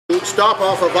stop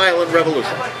off a violent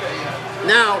revolution.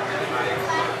 Now,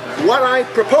 what I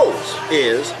propose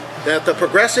is that the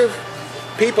progressive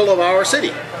people of our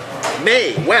city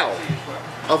may well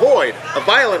avoid a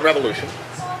violent revolution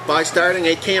by starting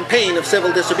a campaign of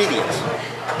civil disobedience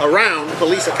around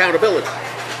police accountability.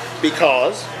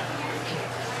 Because,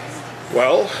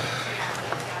 well,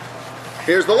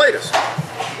 here's the latest.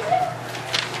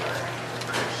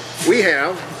 We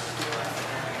have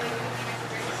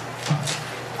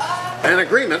an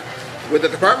agreement with the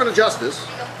Department of Justice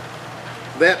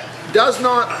that does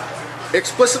not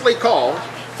explicitly call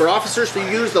for officers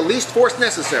to use the least force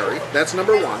necessary, that's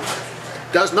number one,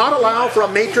 does not allow for a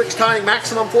matrix tying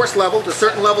maximum force level to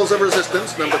certain levels of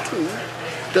resistance, number two,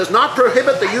 does not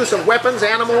prohibit the use of weapons,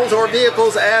 animals, or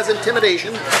vehicles as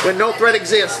intimidation when no threat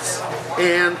exists,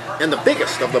 and the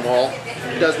biggest of them all,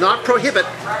 does not prohibit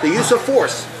the use of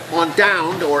force on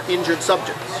downed or injured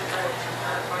subjects.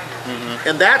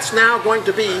 And that's now going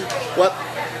to be what,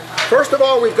 first of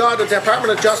all, we've got a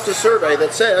Department of Justice survey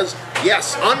that says,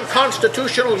 yes,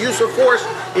 unconstitutional use of force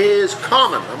is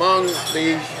common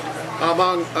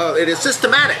it is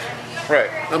systematic. Right.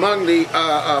 Among the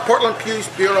Portland Police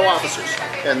Bureau officers.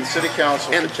 And the City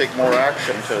Council can take more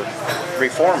action to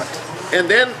reform it. And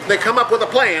then they come up with a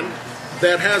plan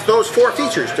that has those four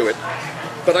features to it.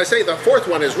 But I say the fourth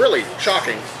one is really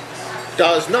shocking.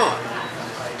 Does not.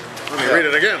 Let me read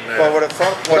it again. Well,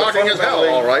 shocking as hell,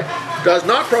 all right. Does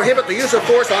not prohibit the use of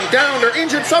force on downed or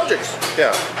injured subjects.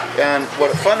 Yeah. And what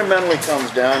it fundamentally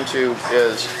comes down to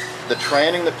is the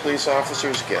training that police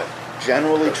officers get.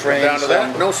 Generally trains down to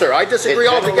that? No, sir. I disagree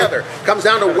altogether. Comes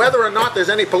down to whether or not there's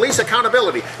any police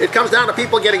accountability. It comes down to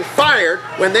people getting fired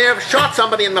when they have shot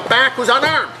somebody in the back who's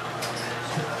unarmed.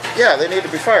 Yeah, they need to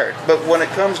be fired. But when it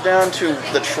comes down to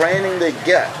the training they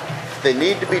get, they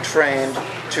need to be trained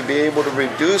to be able to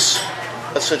reduce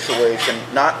a situation,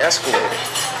 not escalate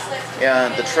it.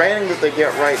 And the training that they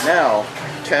get right now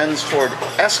tends toward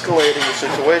escalating the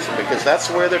situation because that's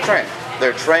where they're trained.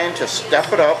 They're trained to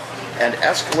step it up and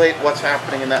escalate what's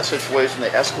happening in that situation. They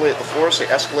escalate the force, they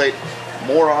escalate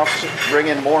more officers, bring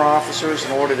in more officers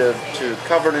in order to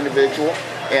cover an individual,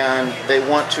 and they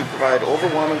want to provide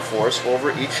overwhelming force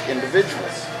over each individual.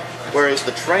 Whereas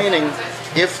the training,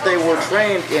 if they were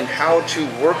trained in how to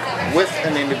work with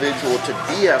an individual to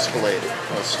de-escalate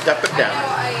it, step it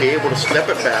down, be able to step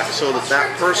it back so that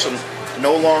that person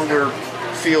no longer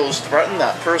feels threatened,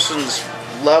 that person's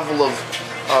level of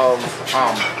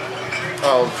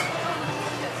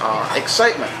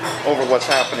excitement over what's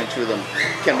happening to them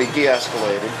can be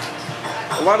de-escalated.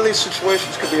 A lot of these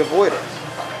situations could be avoided.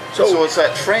 So it's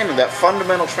that training, that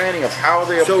fundamental training of how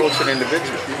they approach an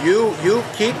individual. You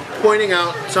keep pointing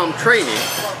out some training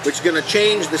which is going to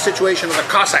change the situation of the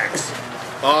Cossacks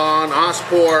on us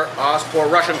poor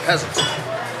Russian peasants.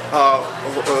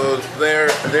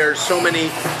 There's so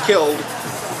many killed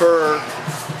per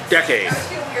decade.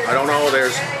 I don't know,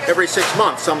 there's every 6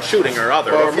 months some shooting or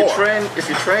other or more. If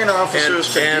you train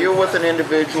officers to deal with an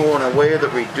individual in a way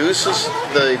that reduces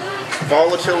the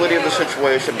volatility of the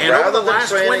situation, and over the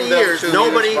last 20 years,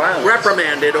 nobody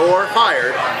reprimanded or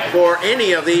fired for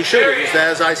any of these shootings.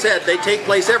 As I said, they take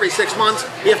place every 6 months,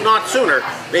 if not sooner.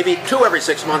 Maybe 2 every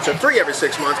 6 months or 3 every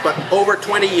 6 months, but over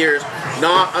 20 years,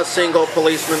 not a single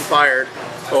policeman fired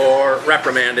or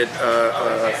reprimanded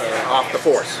off the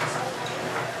force.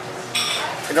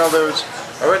 You know,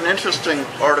 I read an interesting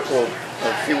article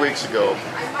a few weeks ago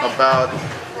about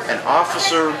an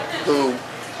officer who,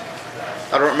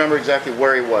 I don't remember exactly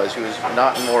where he was. He was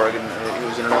not in Oregon, he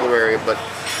was in another area, but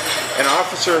an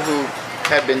officer who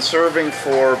had been serving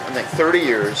for, I think, 30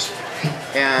 years,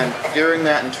 and during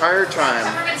that entire time,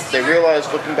 they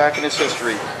realized, looking back in his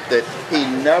history, that he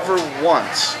never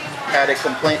once had a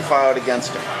complaint filed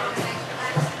against him.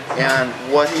 And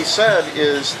what he said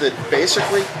is that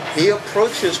basically he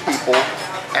approaches people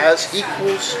as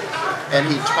equals, and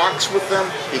he talks with them,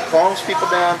 he calms people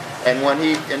down, and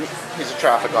he's a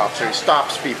traffic officer, he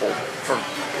stops people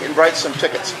and writes them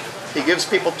tickets. He gives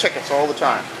people tickets all the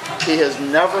time. He has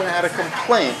never had a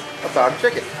complaint about a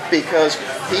ticket because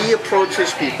he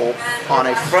approaches people on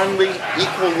a friendly,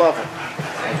 equal level.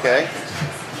 Okay?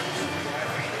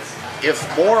 If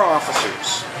more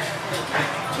officers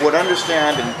would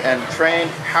understand and train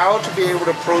how to be able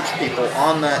to approach people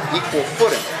on that equal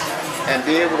footing and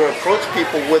be able to approach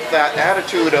people with that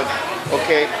attitude of,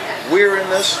 okay, we're in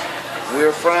this,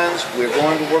 we're friends, we're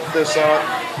going to work this out,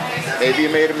 maybe you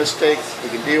made a mistake, we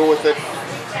can deal with it,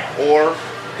 or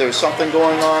there's something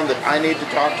going on that I need to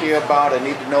talk to you about, I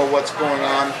need to know what's going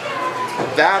on.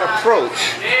 That approach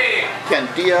can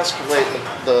de-escalate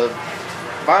the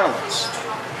violence.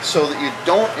 so that you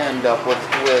don't end up with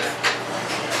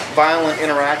violent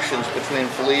interactions between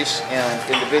police and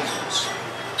individuals.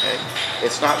 Okay?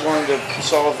 It's not going to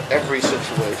solve every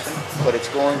situation, but it's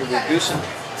going to reduce it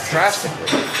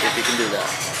drastically if you can do that.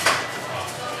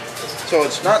 So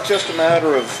it's not just a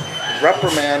matter of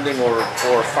reprimanding or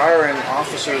firing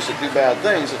officers that do bad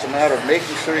things. It's a matter of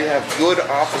making sure you have good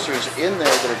officers in there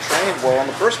that are trained well in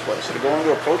the first place, that are going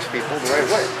to approach people the right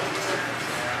way.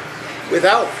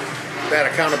 Without that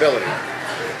accountability,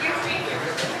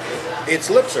 it's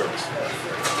lip service.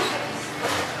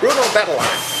 Bruno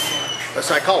Bettelheim, a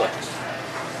psychologist,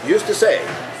 used to say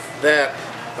that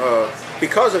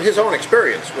because of his own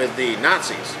experience with the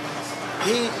Nazis,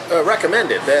 he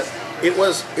recommended that it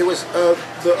was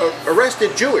the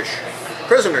arrested Jewish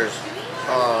prisoners'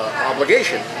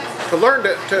 obligation to learn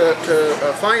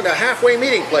to find a halfway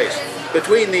meeting place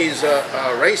between these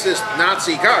racist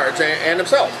Nazi guards and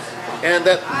himself, and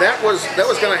that was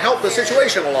going to help the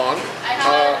situation along.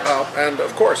 And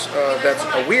of course, that's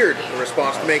a weird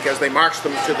response to make as they marched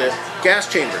them to the gas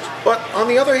chambers. But on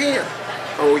the other hand,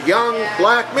 a young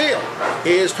black male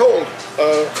is told,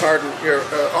 pardon your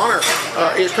honor,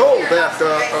 is told that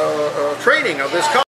training of this kind